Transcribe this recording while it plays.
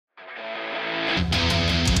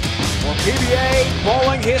Well, PBA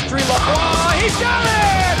bowling history. LeBron, he's got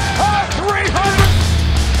it! A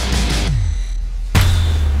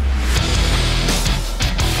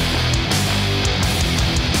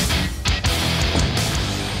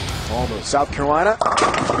 300! Almost. South Carolina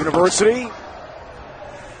University.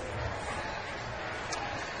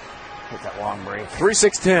 Hit that long break.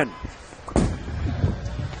 3-6-10.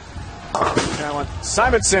 Talent.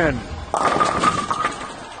 Simonsen.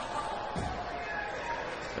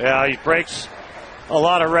 Yeah, he breaks a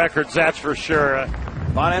lot of records, that's for sure. A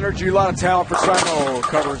lot of energy, a lot of talent for Simon.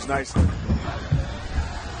 Covers nicely.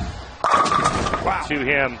 Wow. To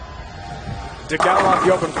him. Jackal off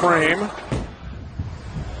the open frame.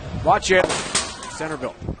 Watch it.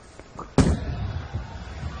 Centerville.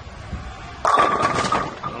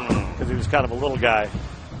 Because he was kind of a little guy.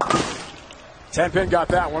 10-pin got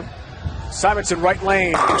that one. Simonsen right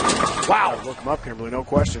lane. Wow. Look him up, Kimberly, no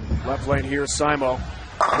question. Left lane here, Simo.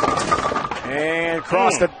 And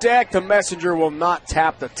across the deck, the messenger will not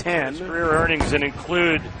tap the 10. His career earnings and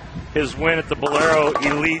include his win at the Bolero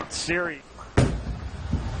Elite Series.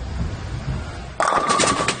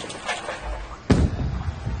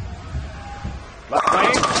 Left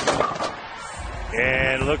lane.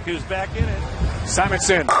 And look who's back in it.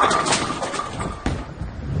 Simonsen.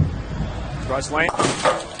 Cross lane.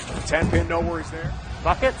 10-pin, no worries there.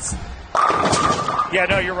 Buckets? Yeah,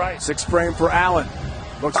 no, you're right. 6 frame for Allen.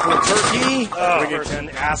 Looks for a turkey. Oh, person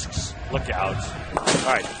asks, look out. All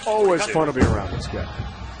right. Always fun to be around this guy.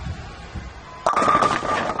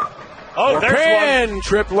 Oh, there's one.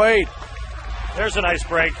 Trip late. There's a nice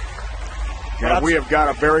break. Yeah, we have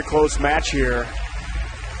got a very close match here.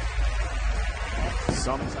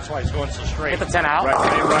 That's why he's going so straight. Get the 10 out.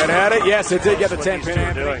 Right at it. Yes, it did get the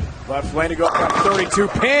 10-pin. Doing. Left lane to go. Got 32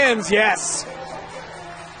 pins. Yes.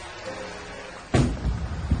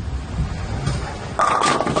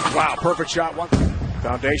 Wow, perfect shot. One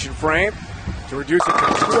foundation frame to reduce it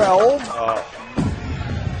to 12.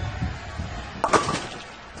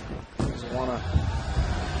 Doesn't want to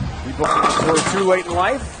be bowling too late in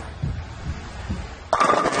life.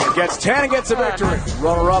 And gets 10 and gets a victory.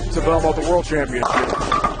 Runner-up to Belmont, the World Championship.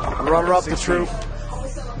 Runner-up to Troop.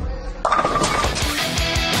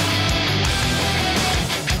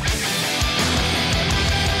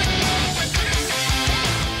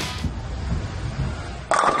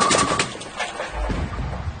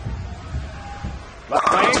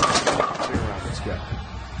 Left lane. Around this guy.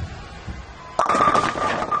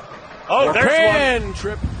 Oh, there's one.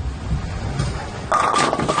 Trip.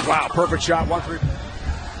 Wow, perfect shot. 1-3.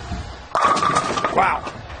 Wow.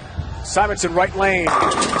 Simonsen right lane.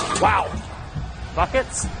 Wow.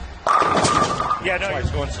 Buckets? Yeah, no,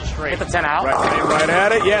 he's going so straight. Get the 10 out. Right lane, right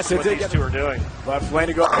at it. Yes, it did. These two are doing. Left lane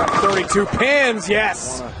to go. Got 32 pins.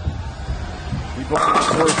 Yes. Be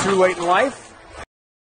bowling too late in life.